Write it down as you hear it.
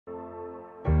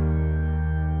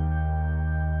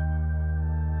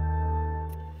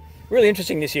Really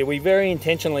interesting this year. We very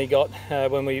intentionally got,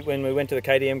 when we went to the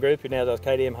KTM group, who now does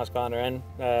KTM, Husqvarna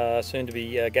and soon to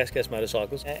be gas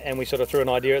motorcycles, and we sort of threw an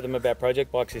idea at them about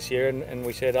project bikes this year, and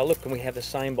we said, oh look, can we have the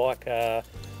same bike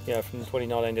you know, from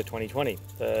 2019 to 2020,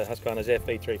 the Husqvarna's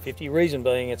FV350. Reason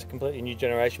being, it's a completely new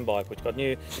generation bike, which got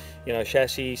new, you know,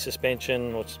 chassis,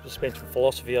 suspension, or suspension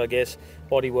philosophy, I guess,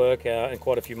 bodywork, and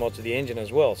quite a few mods of the engine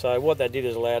as well. So what that did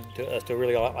is allowed us to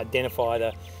really identify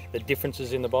the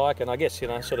differences in the bike, and I guess, you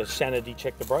know, sort of sanity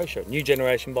check the brochure. New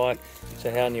generation bike, so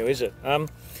how new is it?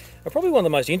 Probably one of the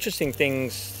most interesting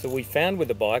things that we found with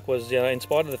the bike was, you know, in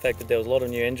spite of the fact that there was a lot of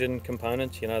new engine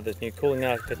components, you know, there's new cooling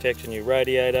architecture, new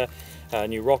radiator,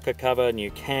 new rocker cover,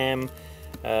 new cam,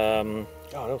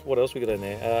 what else we got in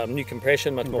there? New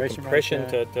compression, much more compression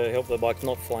to help the bike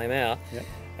not flame out.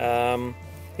 Yep.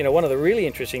 You know, one of the really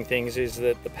interesting things is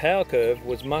that the power curve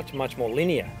was much more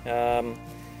linear,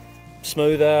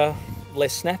 smoother,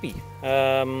 less snappy.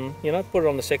 You know, put it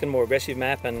on the second more aggressive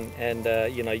map and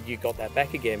you know, you got that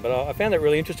back again. But I found that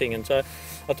really interesting, and so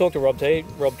I talked to Rob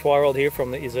Twerwould here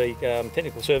is a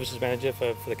technical services manager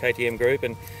for the KTM group,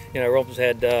 and you know, Rob's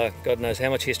had God knows how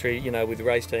much history, you know, with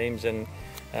race teams, and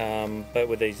but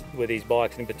with these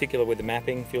bikes, in particular with the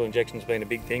mapping, fuel injection's been a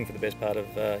big thing for the best part of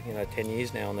you know, 10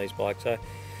 years now on these bikes. So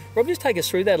Rob, just take us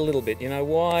through that a little bit. You know,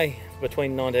 why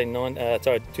between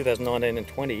 2019 and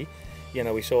 20, you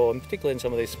know, we saw, in particular in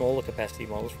some of these smaller capacity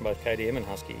models from both KTM and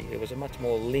Husky, it was a much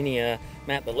more linear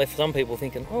map that left some people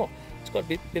thinking, oh, it's got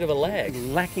a bit of a lag.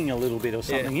 Lacking a little bit or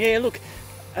something. Yeah, look,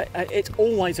 it's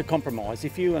always a compromise.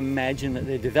 If you imagine that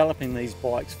they're developing these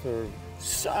bikes for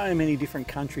so many different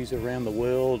countries around the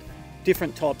world,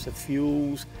 different types of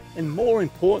fuels, and more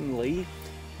importantly,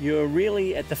 you're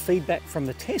really at the feedback from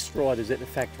the test riders at the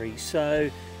factory. So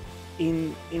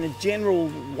in a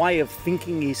general way of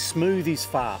thinking is smooth is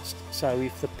fast. So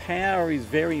if the power is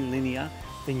very linear,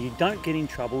 then you don't get in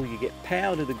trouble, you get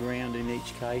power to the ground in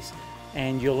each case,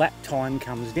 and your lap time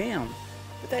comes down.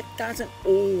 But that doesn't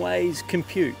always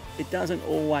compute. It doesn't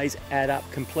always add up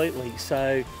completely.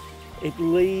 So it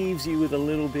leaves you with a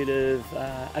little bit of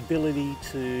ability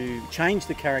to change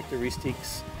the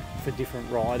characteristics for different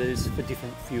riders, for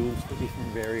different fuels, for different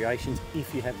variations,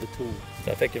 if you have the tools.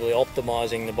 So effectively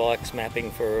optimising the bike's mapping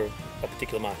for a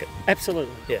particular market.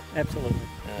 Absolutely. Yeah. Absolutely.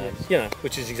 Yes. You know,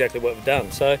 which is exactly what we've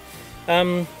done. So,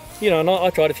 you know, and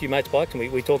I tried a few mates' bikes,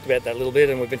 and we talked about that a little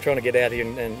bit, and we've been trying to get out here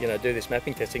and you know, do this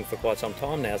mapping testing for quite some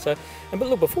time now. So, but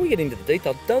look, before we get into the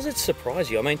detail, does it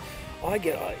surprise you? I mean, I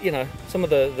get, you know, some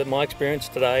of my experience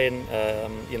today, and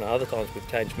you know, other times we've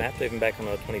changed maps, even back on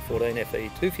a 2014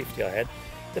 FE250 I had.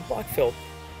 The bike felt,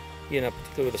 you know,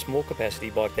 particularly with a small capacity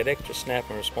bike, that extra snap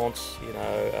and response, you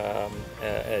know,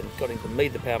 and got into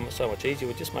meet the power so much easier.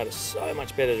 It just made it so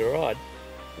much better to ride.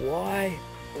 Why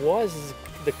is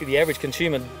the average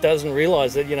consumer doesn't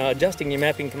realise that, you know, adjusting your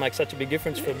mapping can make such a big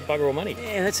difference for bugger all money?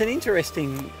 Yeah, that's an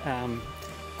interesting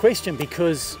question,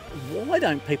 because why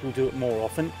don't people do it more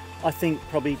often? I think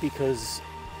probably because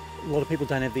a lot of people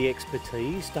don't have the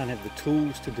expertise, don't have the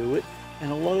tools to do it,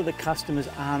 and a lot of the customers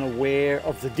aren't aware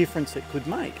of the difference it could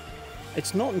make.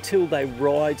 It's not until they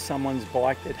ride someone's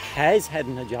bike that has had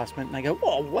an adjustment and they go,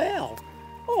 oh wow,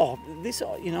 oh this,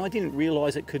 you know, I didn't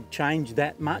realise it could change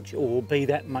that much or be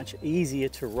that much easier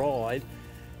to ride.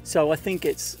 So I think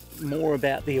it's more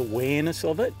about the awareness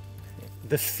of it,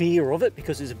 the fear of it,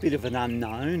 because there's a bit of an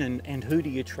unknown, and who do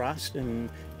you trust and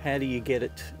how do you get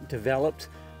it developed?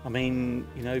 I mean,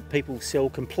 you know, people sell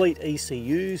complete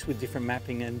ECUs with different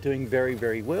mapping and doing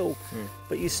very well,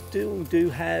 but you still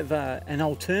do have an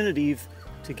alternative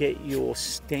to get your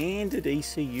standard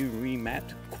ECU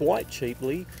remapped quite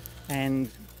cheaply and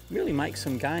really make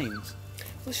some gains.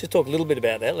 Let's just talk a little bit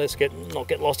about that. Let's not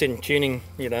get lost in tuning,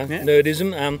 you know,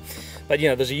 nerdism. But you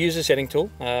know, there's a user setting tool.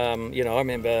 You know, I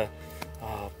remember,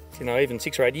 you know, even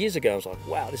 6 or 8 years ago, I was like,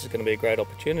 wow, this is going to be a great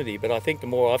opportunity. But I think the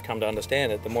more I've come to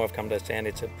understand it,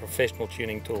 it's a professional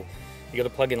tuning tool. You got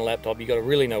to plug in a laptop. You got to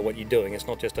really know what you're doing. It's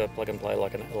not just a plug and play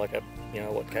like a you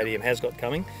know, what KTM has got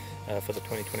coming for the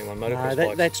 2021 motocross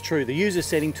bikes. That's true. The user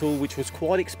setting tool, which was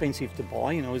quite expensive to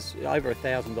buy, you know, it was over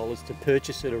 $1,000 to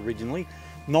purchase it originally.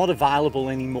 Not available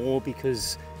anymore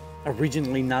because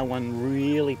originally no one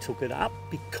really took it up,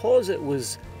 because it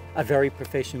was a very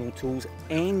professional tools,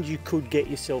 and you could get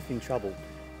yourself in trouble.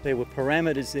 There were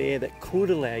parameters there that could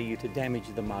allow you to damage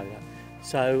the motor.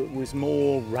 So it was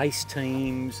more race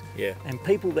teams and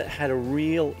people that had a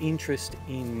real interest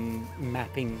in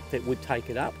mapping that would take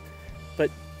it up.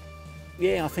 But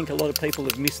yeah, I think a lot of people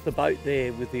have missed the boat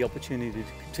there with the opportunity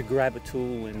to grab a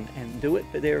tool and do it,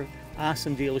 but there are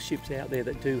some dealerships out there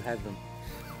that do have them.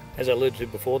 as I alluded to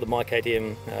before, the My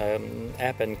KTM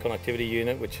app and connectivity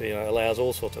unit, which allows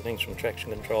all sorts of things from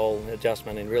traction control,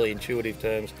 adjustment in really intuitive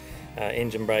terms,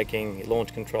 engine braking,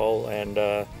 launch control, and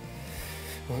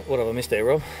what have I missed there,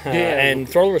 Rob? And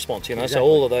throttle response. Exactly. So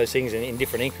all of those things in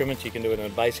different increments. You can do it in a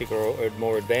basic or a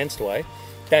more advanced way.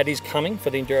 That is coming for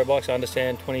the enduro bikes, I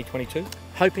understand, 2022.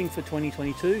 Hoping for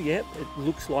 2022, yep. It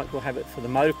looks like we'll have it for the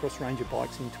motocross range of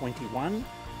bikes in 21.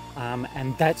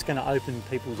 And that's going to open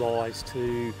people's eyes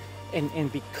to,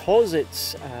 and because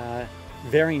it's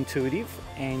very intuitive,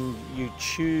 and you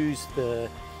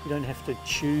don't have to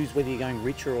choose whether you're going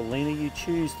richer or leaner. You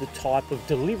choose the type of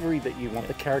delivery that you want,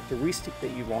 the characteristic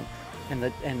that you want, and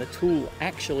the tool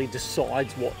actually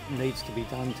decides what needs to be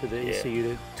done to the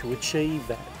ECU to achieve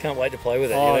that. Can't wait to play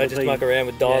with it. Just muck around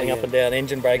with dialing up and down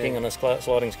engine braking on a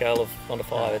sliding scale of 1 to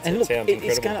 5. It sounds incredible.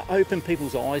 It's going to open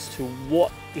people's eyes to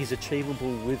what is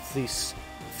achievable with this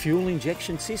fuel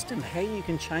injection system, how you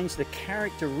can change the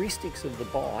characteristics of the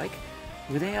bike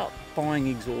without buying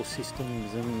exhaust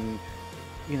systems and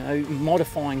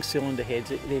modifying cylinder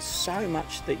heads. There's so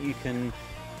much that you can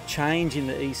change in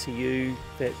the ECU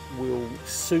that will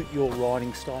suit your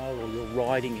riding style or your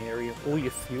riding area or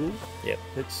your fuel. Yep.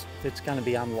 That's going to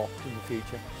be unlocked in the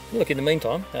future. Look, in the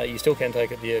meantime, you still can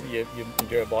take your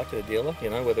enduro bike to the dealer,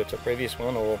 whether it's a previous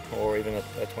one or even a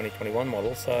 2021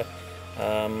 model. So,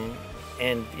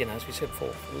 and as we said,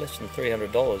 for less than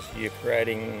 $300, you're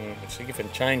creating a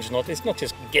significant change. It's not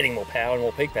just getting more power and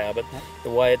more peak power, but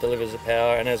the way it delivers the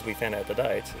power. And as we found out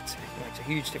today, it makes a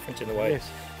huge difference in the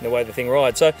way the thing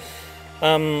rides. So,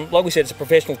 like we said, it's a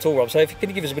professional tool, Rob. So, if you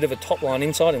could give us a bit of a top-line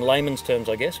insight in layman's terms,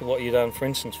 I guess, of what you've done, for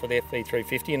instance, for the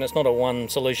FV350, and it's not a one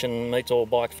solution meets all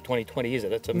bike for 2020, is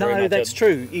it? That's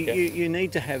true. You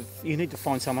need to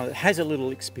find someone that has a little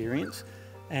experience.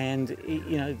 And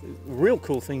the real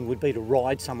cool thing would be to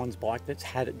ride someone's bike that's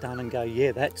had it done and go,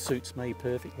 yeah, that suits me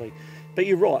perfectly. But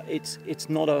you're right, it's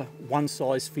not a one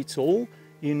size fits all.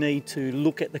 You need to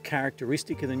look at the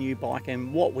characteristic of the new bike,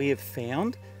 and what we have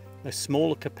found, the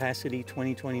smaller capacity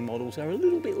 2020 models are a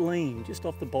little bit lean just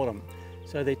off the bottom.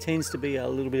 So there tends to be a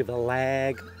little bit of a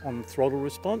lag on throttle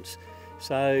response.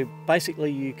 So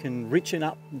basically you can richen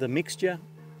up the mixture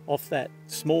off that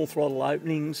small throttle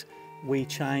openings. We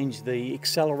change the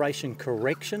acceleration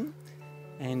correction,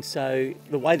 and so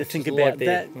the way to think about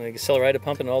that, the accelerator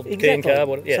pump and old key and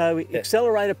carb.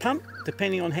 Accelerator pump,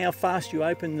 depending on how fast you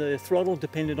open the throttle,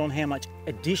 depended on how much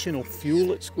additional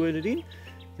fuel it's squirted in.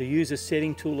 The user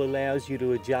setting tool allows you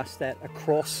to adjust that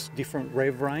across different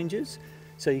rev ranges,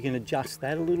 so you can adjust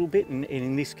that a little bit. And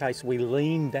in this case, we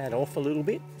leaned that off a little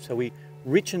bit, so we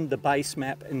richened the base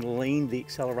map and leaned the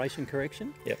acceleration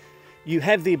correction. Yep. You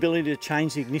have the ability to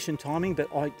change the ignition timing, but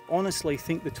I honestly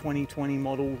think the 2020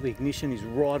 model, the ignition is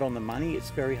right on the money.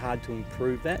 It's very hard to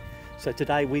improve that. So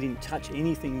today we didn't touch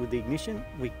anything with the ignition.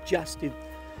 We just did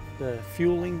the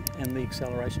fueling and the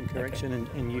acceleration correction,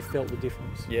 and you felt the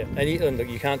difference. Yeah, and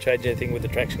you can't change anything with the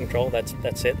traction control. That's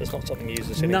set. That's not something you use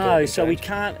the setting tool. No, so we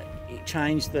can't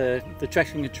change the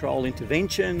traction control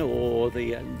intervention or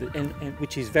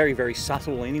which is very, very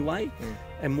subtle anyway.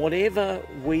 And whatever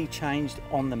we changed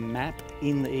on the map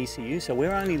in the ECU, so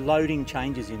we're only loading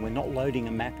changes in, we're not loading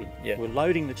a map in. Yeah. We're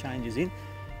loading the changes in.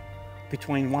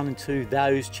 Between 1 and 2,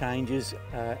 those changes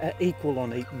are equal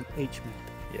on each map.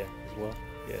 Yeah. As well.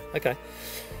 Yeah, okay.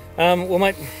 Well,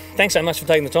 mate, thanks so much for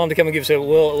taking the time to come and give us a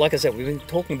whirl. Like I said, we've been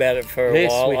talking about it for a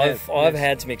while. I've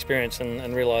had some experience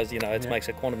and realised, it makes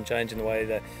a quantum change in the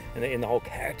way in the whole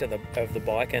character of the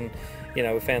bike. And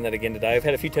we found that again today. We've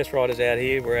had a few test riders out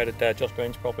here. We're out at Josh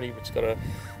Green's property, which has got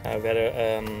we've had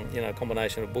a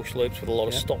combination of bush loops with a lot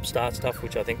of stop-start stuff,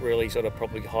 which I think really sort of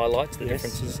probably highlights the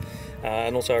differences.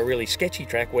 And also a really sketchy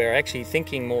track where actually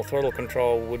thinking more throttle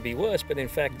control would be worse, but in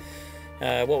fact.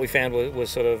 What we found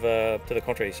was sort of to the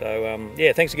contrary. So,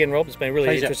 thanks again, Rob. It's been a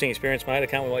really interesting experience, mate. I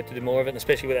can't wait to do more of it, and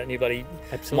especially with that new bloody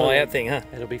My App thing, huh?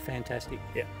 It'll be fantastic.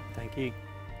 Yeah. Thank you.